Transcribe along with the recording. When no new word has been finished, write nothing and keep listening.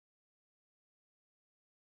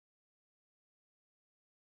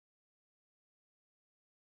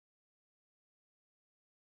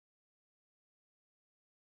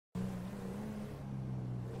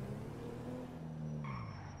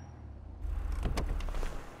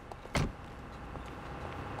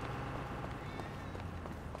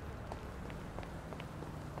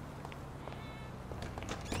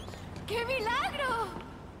¡Qué milagro!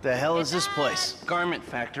 The hell is this place? Garment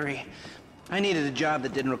factory. I needed a job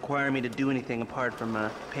that didn't require me to do anything apart from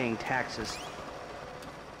paying taxes.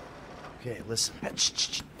 Okay, listen.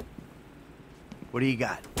 Shh. What do you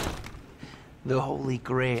got? The Holy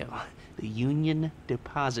Grail. The Union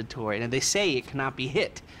Depository. Now, they say it cannot be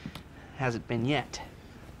hit. Hasn't been yet.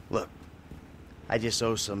 Look, I just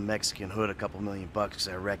owe some Mexican hood a couple $1 million because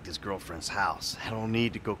I wrecked his girlfriend's house. I don't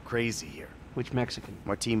need to go crazy here. Which Mexican?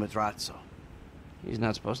 Martin Madrazo. He's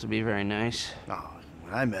not supposed to be very nice. Oh,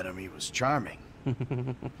 when I met him, he was charming. So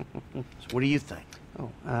what do you think?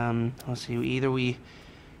 Oh, let's see. Either we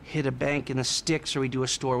hit a bank in the sticks or we do a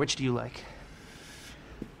store. Which do you like?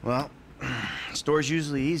 Well, store's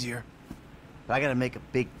usually easier, but I gotta make a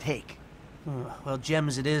big take. Well,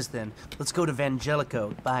 gems it is then. Let's go to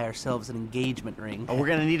Vangelico, buy ourselves an engagement ring. Oh, we're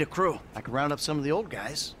gonna need a crew. I can round up some of the old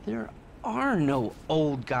guys. There are no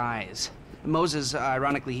old guys. Moses,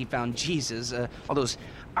 ironically, he found Jesus. All those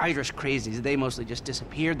Irish crazies, they mostly just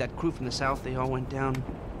disappeared. That crew from the south, they all went down.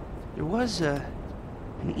 There was an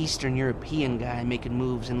Eastern European guy making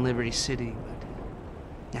moves in Liberty City,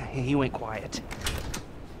 but he went quiet.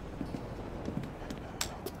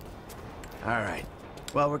 All right.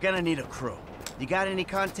 Well, we're gonna need a crew. You got any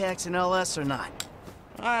contacts in LS or not?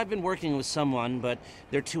 I've been working with someone, but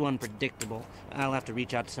they're too unpredictable. I'll have to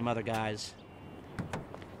reach out to some other guys.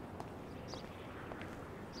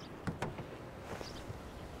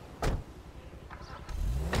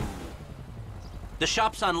 The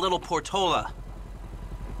shop's on Little Portola.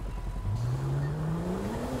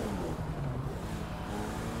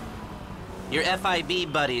 Your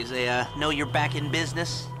FIB buddies, they know you're back in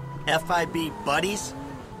business? FIB buddies?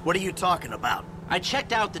 What are you talking about? I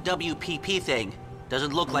checked out the WPP thing.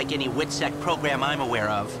 Doesn't look like any WITSEC program I'm aware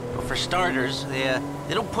of. But for starters, they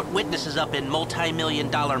don't put witnesses up in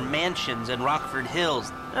multi-million-dollar mansions in Rockford Hills.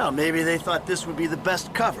 Well, maybe they thought this would be the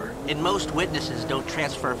best cover. And most witnesses don't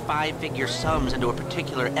transfer five-figure sums into a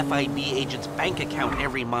particular FIB agent's bank account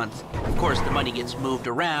every month. Of course, the money gets moved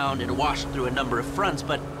around and washed through a number of fronts,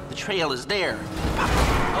 but the trail is there.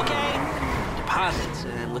 Okay? Deposits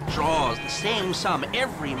and withdrawals, the same sum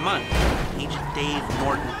every month. Agent Dave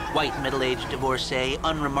Norton, white middle-aged divorcee,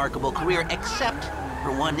 unremarkable career, except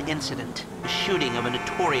for one incident. The shooting of a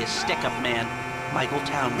notorious stick-up man, Michael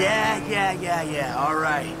Townley. Yeah, all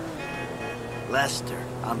right. Lester,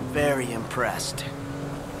 I'm very impressed.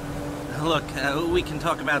 Look, we can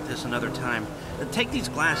talk about this another time. Take these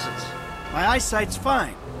glasses. My eyesight's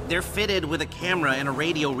fine. They're fitted with a camera and a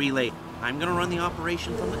radio relay. I'm gonna run the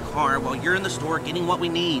operation from the car while you're in the store getting what we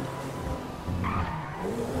need.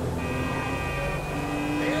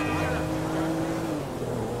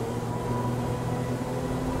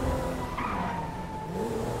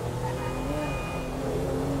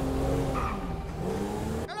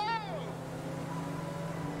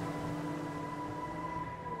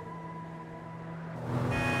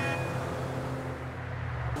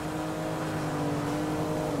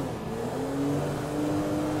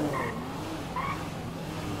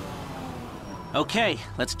 Okay,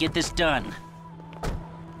 let's get this done.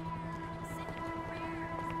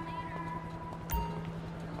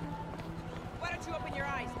 Why don't you open your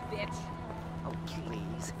eyes, bitch? Oh,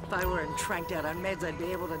 please. If I weren't tranked out on meds, I'd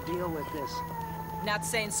be able to deal with this. Not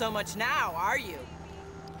saying so much now, are you?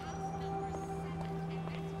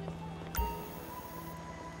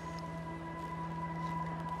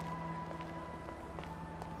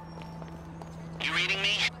 You reading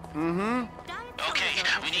me? Mm-hmm. Okay,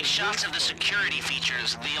 we need shots of the security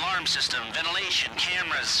features, the alarm system, ventilation,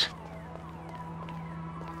 cameras.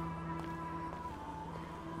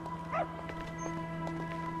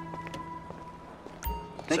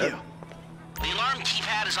 Thank you. The alarm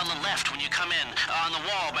keypad is on the left when you come in, on the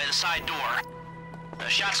wall by the side door. The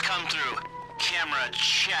shots come through. Camera,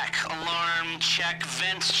 check. Alarm, check.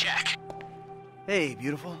 Vents, check. Hey,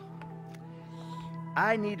 beautiful.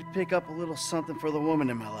 I need to pick up a little something for the woman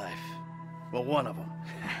in my life. Well, one of them.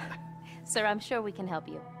 Sir, I'm sure we can help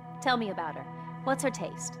you. Tell me about her. What's her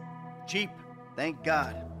taste? Cheap, thank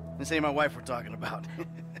God. This ain't my wife we're talking about.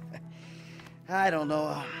 I don't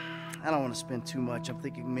know. I don't want to spend too much. I'm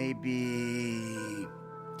thinking maybe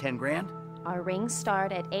 10 grand? Our rings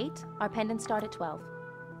start at 8, our pendants start at 12.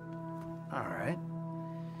 All right.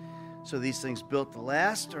 So these things built to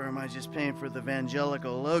last, or am I just paying for the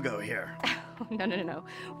Vangelico logo here? No.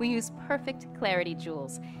 We use perfect clarity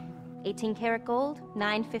jewels. 18 karat gold,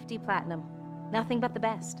 950 platinum. Nothing but the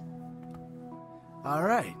best. All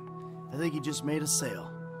right. I think you just made a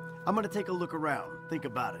sale. I'm gonna take a look around, think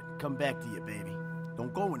about it, come back to you, baby.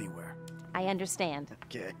 Don't go anywhere. I understand.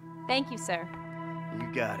 Okay. Thank you, sir.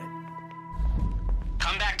 You got it.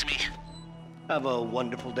 Come back to me. Have a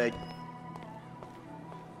wonderful day.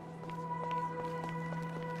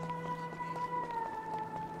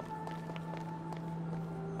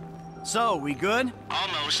 So, we good?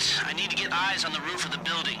 Almost. I need to get eyes on the roof of the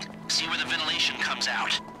building. See where the ventilation comes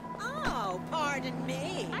out. Oh, pardon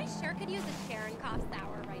me. I sure could use a Sharon cost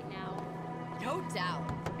hour right now. No doubt.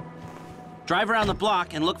 Drive around the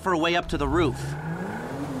block and look for a way up to the roof.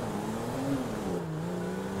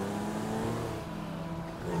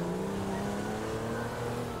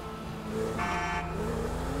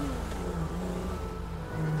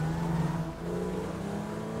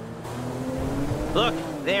 Look,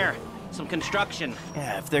 there. Some construction.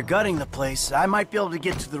 Yeah, if they're gutting the place, I might be able to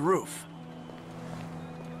get to the roof.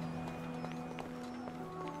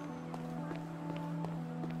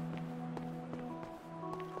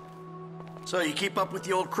 So, you keep up with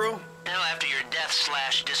the old crew? Well, after your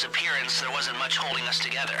death/disappearance, there wasn't much holding us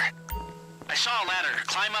together. I saw a ladder.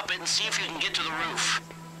 Climb up it and see if you can get to the roof.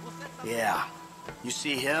 Yeah. You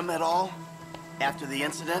see him at all? After the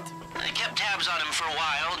incident? I kept tabs on him for a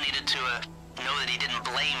while. Needed to, know that he didn't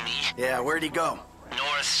blame me. Yeah, where'd he go?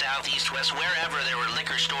 North, south, east, west, wherever there were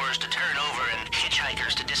liquor stores to turn over and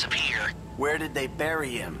hitchhikers to disappear. Where did they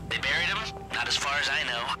bury him? They buried him? Not as far as I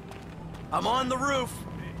know. I'm on the roof.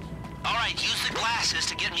 All right, use the glasses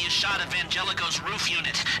to get me a shot of Vangelico's roof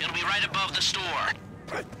unit. It'll be right above the store.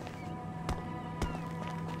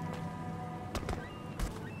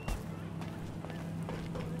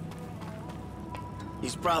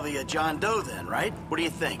 He's probably a John Doe then, right? What do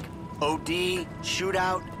you think? OD,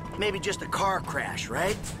 shootout, maybe just a car crash,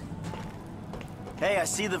 right? Hey, I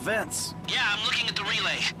see the vents. Yeah, I'm looking at the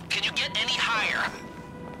relay. Can you get any higher?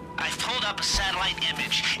 I've pulled up a satellite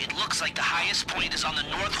image. It looks like the highest point is on the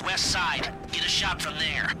northwest side. Get a shot from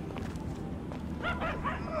there.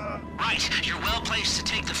 Right, you're well placed to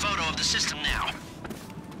take the photo of the system now.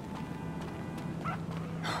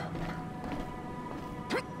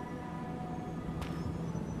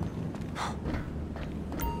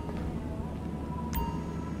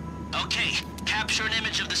 Okay, capture an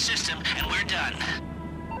image of the system and we're done.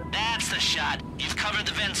 That's the shot. You've covered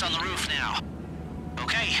the vents on the roof now.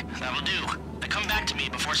 Okay, that'll do. Now come back to me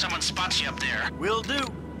before someone spots you up there. Will do.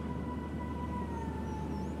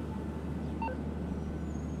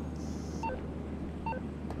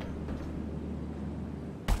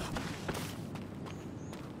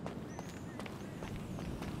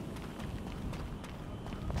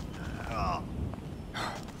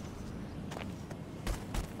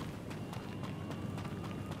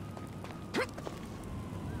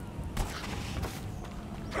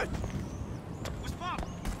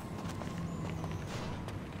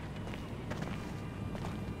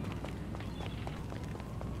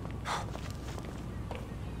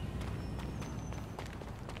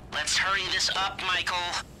 Let's hurry this up, Michael.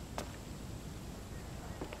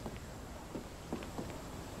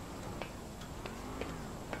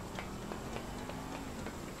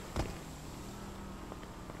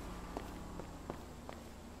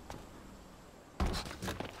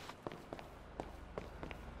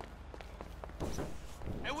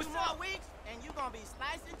 Hey, what's up? Weeks, and you gonna be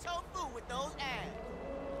slicing tofu with those abs.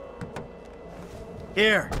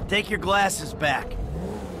 Here, take your glasses back.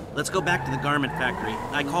 Let's go back to the garment factory.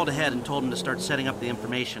 I called ahead and told him to start setting up the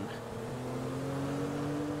information.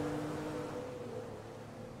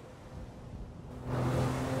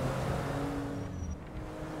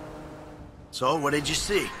 So, what did you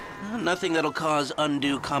see? Nothing that'll cause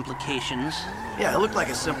undue complications. Yeah, it looked like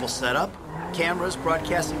a simple setup. Cameras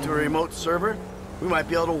broadcasting to a remote server. We might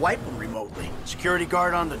be able to wipe them remotely. Security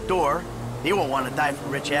guard on the door. He won't want to die for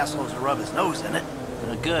rich assholes to rub his nose in it.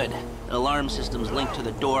 Good. The alarm system's linked to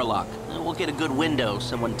the door lock. We'll get a good window.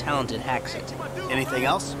 Someone talented hacks it. Anything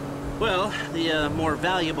else? Well, the more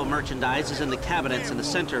valuable merchandise is in the cabinets in the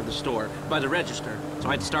center of the store, by the register. So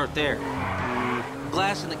I'd start there.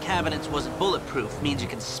 Glass in the cabinets wasn't bulletproof, means you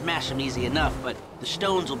can smash them easy enough, but the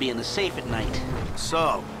stones will be in the safe at night.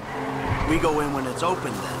 So, we go in when it's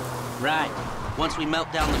open then? Right. Once we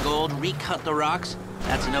melt down the gold, recut the rocks,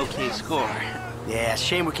 that's an okay score. Yeah,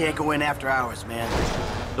 shame we can't go in after hours, man.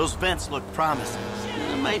 Those vents look promising.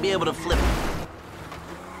 Might be able to flip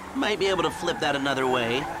that another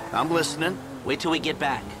way. I'm listening. Wait till we get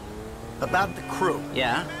back. About the crew.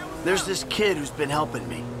 Yeah? There's this kid who's been helping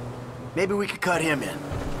me. Maybe we could cut him in.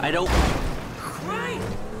 I don't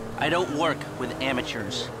work with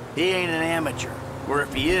amateurs. He ain't an amateur. Or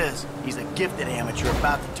if he is, he's a gifted amateur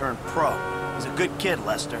about to turn pro. He's a good kid,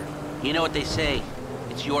 Lester. You know what they say.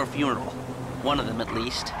 It's your funeral. One of them, at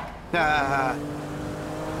least. Ha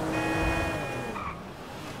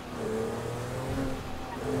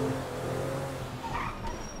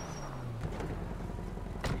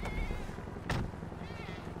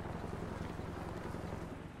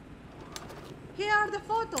Here are the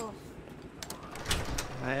photos.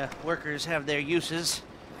 My workers have their uses.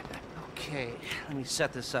 Okay, let me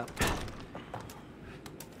set this up.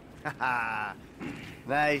 Haha.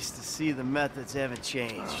 Nice to see the methods haven't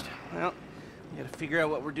changed. Well, we gotta figure out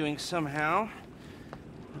what we're doing somehow.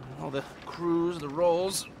 All the crews, the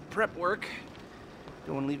rolls, prep work.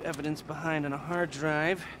 Don't want to leave evidence behind on a hard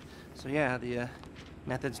drive. So yeah, the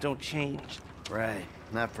methods don't change. Right,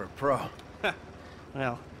 not for a pro.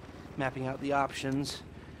 Well, mapping out the options,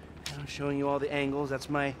 showing you all the angles, that's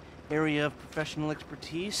my area of professional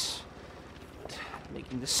expertise. But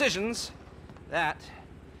making decisions, that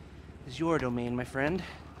is your domain, my friend.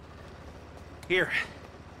 Here.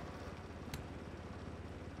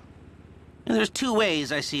 Now, there's two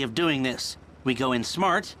ways I see of doing this. We go in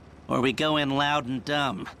smart, or we go in loud and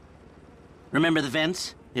dumb. Remember the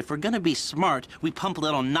vents? If we're gonna be smart, we pump a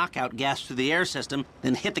little knockout gas through the air system,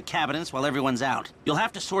 then hit the cabinets while everyone's out. You'll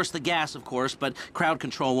have to source the gas, of course, but crowd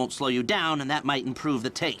control won't slow you down, and that might improve the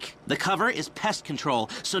take. The cover is pest control,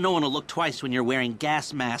 so no one will look twice when you're wearing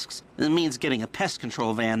gas masks. It means getting a pest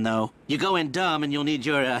control van, though. You go in dumb, and you'll need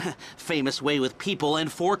your, famous way with people and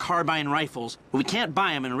 4 carbine rifles. We can't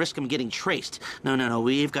buy them and risk them getting traced. No,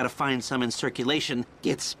 we've got to find some in circulation.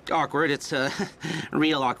 It's awkward, it's,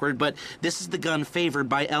 real awkward, but this is the gun favored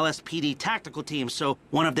by LSPD tactical teams, so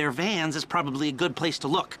one of their vans is probably a good place to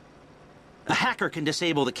look. A hacker can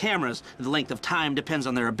disable the cameras. The length of time depends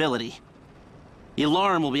on their ability. The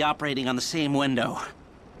alarm will be operating on the same window.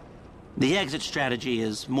 The exit strategy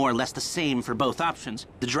is more or less the same for both options.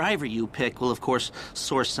 The driver you pick will, of course,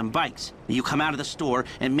 source some bikes. You come out of the store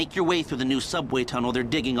and make your way through the new subway tunnel they're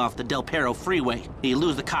digging off the Del Perro freeway. You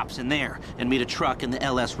lose the cops in there and meet a truck in the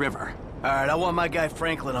LS River. All right, I want my guy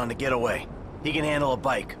Franklin on the getaway. He can handle a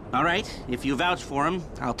bike. All right, if you vouch for him,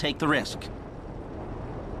 I'll take the risk.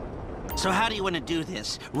 So how do you want to do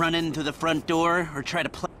this? Run in through the front door or try to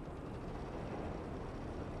play?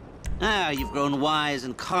 You've grown wise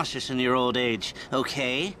and cautious in your old age.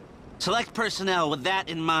 Okay. Select personnel with that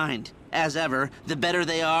in mind. As ever, the better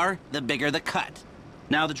they are, the bigger the cut.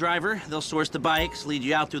 Now the driver, they'll source the bikes, lead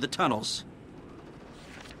you out through the tunnels.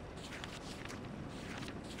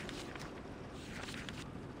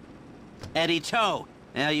 Eddie Toe.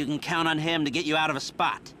 Now you can count on him to get you out of a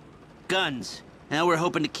spot. Guns. Now we're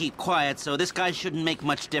hoping to keep quiet, so this guy shouldn't make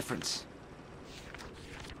much difference.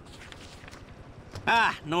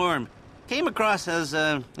 Norm. Came across as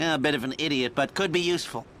a bit of an idiot, but could be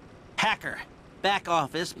useful. Hacker. Back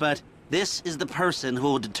office, but this is the person who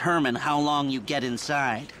will determine how long you get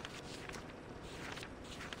inside.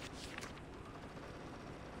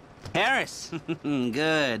 Harris.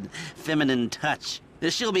 Good. Feminine touch.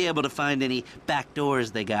 She'll be able to find any back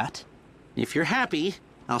doors they got. If you're happy,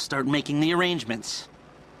 I'll start making the arrangements.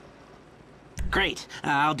 Great.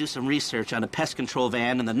 I'll do some research on a pest control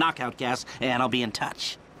van and the knockout gas, and I'll be in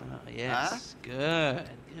touch. Oh, yes. Huh?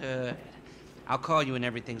 Good. I'll call you when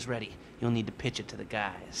everything's ready. You'll need to pitch it to the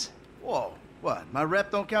guys. Whoa, what? My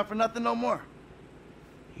rep don't count for nothing no more?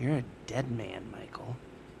 You're a dead man, Michael.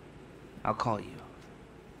 I'll call you.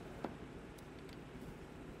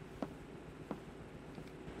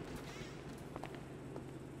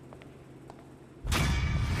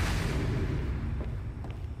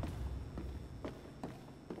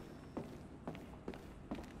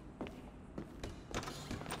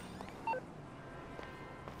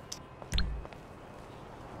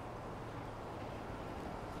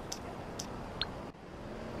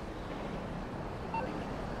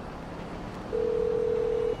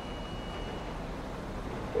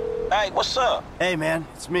 Hey, what's up? Hey, man,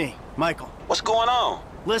 it's me, Michael. What's going on?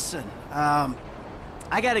 Listen, I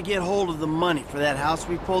gotta get hold of the money for that house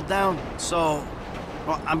we pulled down, so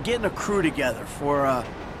I'm getting a crew together for,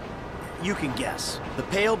 you can guess. The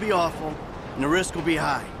pay will be awful, and the risk will be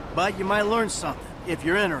high, but you might learn something if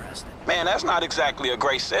you're interested. Man, that's not exactly a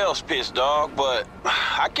great sales pitch, dog, but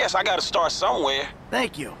I guess I gotta start somewhere.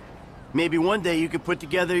 Thank you. Maybe one day you could put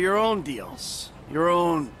together your own deals, your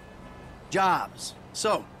own jobs.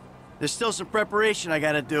 So, there's still some preparation I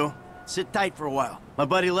gotta do. Sit tight for a while. My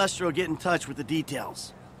buddy Lester will get in touch with the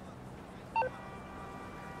details.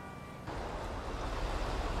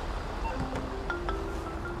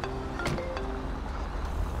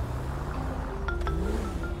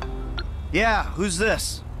 Yeah, who's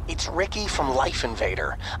this? It's Ricky from Life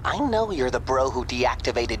Invader. I know you're the bro who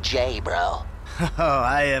deactivated Jay, bro. Oh,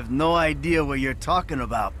 I have no idea what you're talking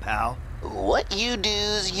about, pal. What you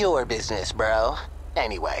do's your business, bro.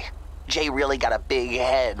 Anyway, Jay really got a big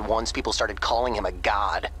head once people started calling him a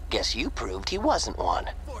god. Guess you proved he wasn't one.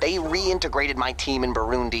 They reintegrated my team in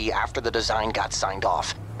Burundi after the design got signed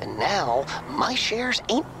off. And now, my shares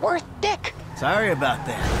ain't worth dick. Sorry about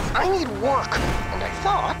that. I need work, and I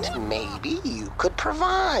thought maybe you could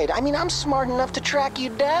provide. I mean, I'm smart enough to track you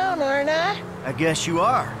down, aren't I? I guess you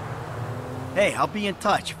are. Hey, I'll be in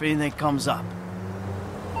touch if anything comes up.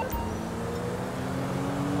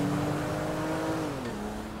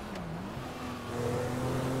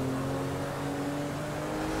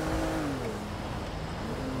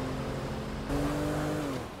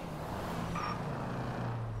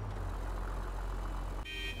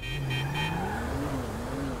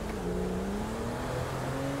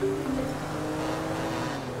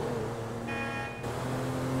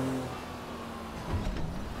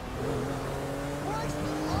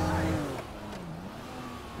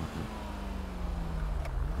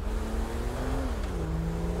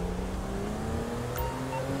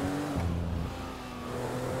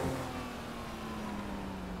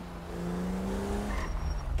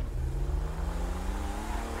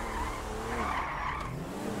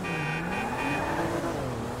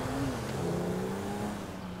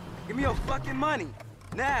 Give me your fucking money.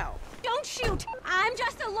 Now. Don't shoot! I'm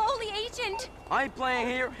just a lowly agent. I ain't playing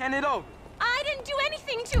here. Hand it over. I didn't do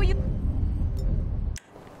anything to you.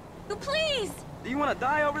 Please! Do you want to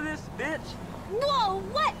die over this, bitch? Whoa,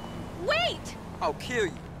 what? Wait! I'll kill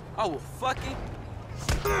you. I will fucking...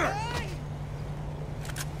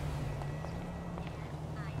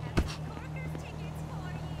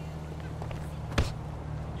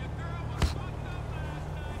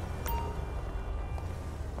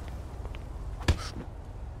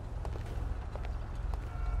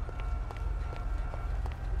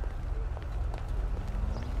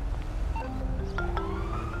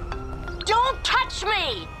 Don't touch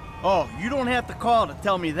me! Oh, you don't have to call to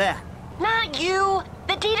tell me that. Not you!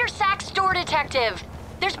 The Dieter Sachs store detective!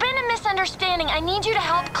 There's been a misunderstanding. I need you to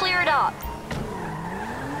help clear it up.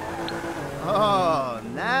 Oh,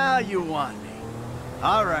 now you want me.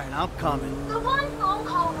 All right, I'm coming. The one phone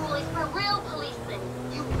call rule is for real policemen,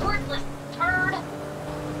 you worthless turd!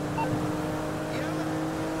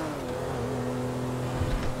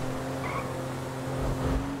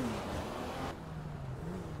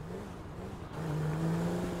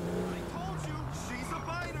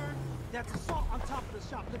 That's assault on top of the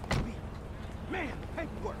shoplifting beat. Man,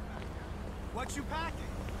 paperwork. What you packing?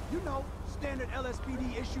 You know, standard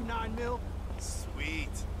LSPD issue 9 mil. Sweet.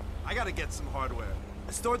 I gotta get some hardware.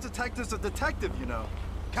 A store detective's a detective, you know.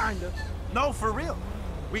 Kinda. No, for real.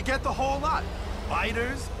 We get the whole lot.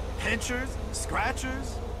 Biters, pinchers,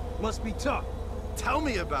 scratchers. Must be tough. Tell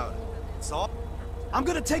me about it. It's all... I'm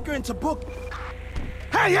gonna take her into book.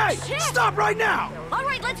 Hey, hey! Shit! Stop right now! All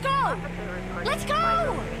right, let's go! Let's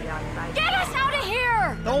go! Get us out of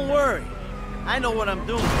here! Don't worry. I know what I'm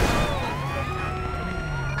doing.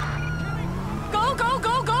 Go, go,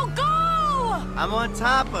 go, go, go! I'm on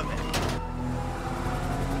top of it.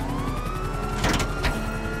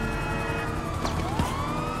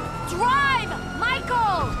 Drive,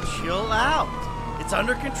 Michael! Chill out. It's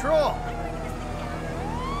under control.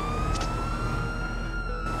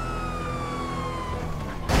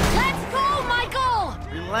 Let's go, Michael!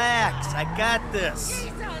 Relax. I got this.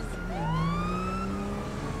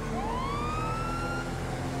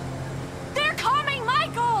 They're coming,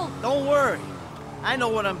 Michael! Don't worry. I know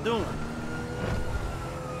what I'm doing.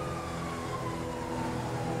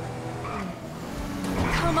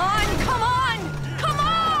 Come on, come on, come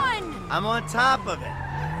on! I'm on top of it.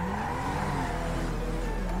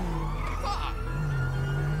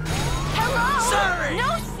 Hello? Sorry! No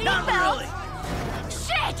Not seatbelt! really.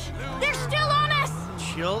 Shit! They're still on us!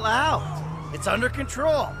 Chill out. It's under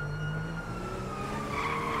control.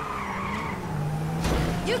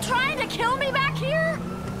 You trying to kill me back here?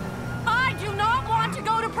 I do not want to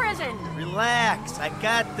go to prison. Relax. I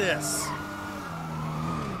got this.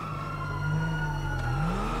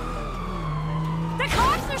 The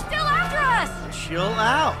cops are still after us! Chill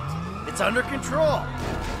out. It's under control.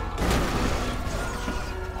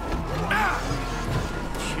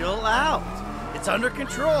 Chill out. It's under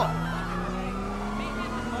control.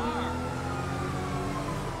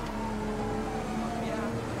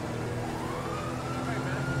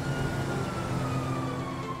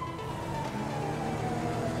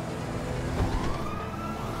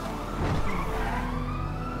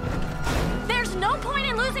 There's no point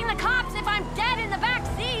in losing the cops if I'm dead in the back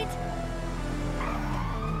seat.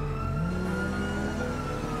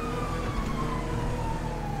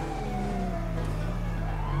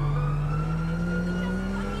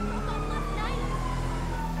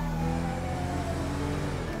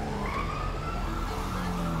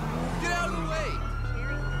 Get out of the way!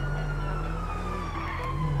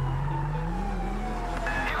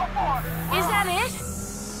 Is that it?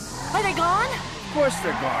 course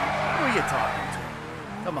they're gone. Who are you talking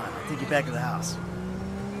to? Come on, I'll take you back to the house.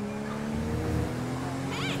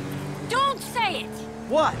 Don't say it!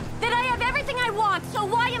 What? That I have everything I want, so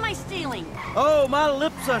why am I stealing? Oh, my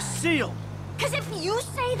lips are sealed. 'Cause if you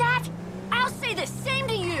say that, I'll say the same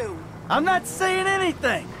to you. I'm not saying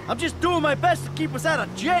anything. I'm just doing my best to keep us out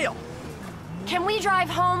of jail. Can we drive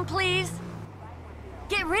home, please?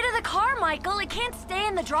 Get rid of the car, Michael. It can't stay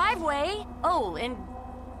in the driveway. Oh, and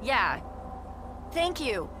yeah. Thank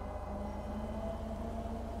you.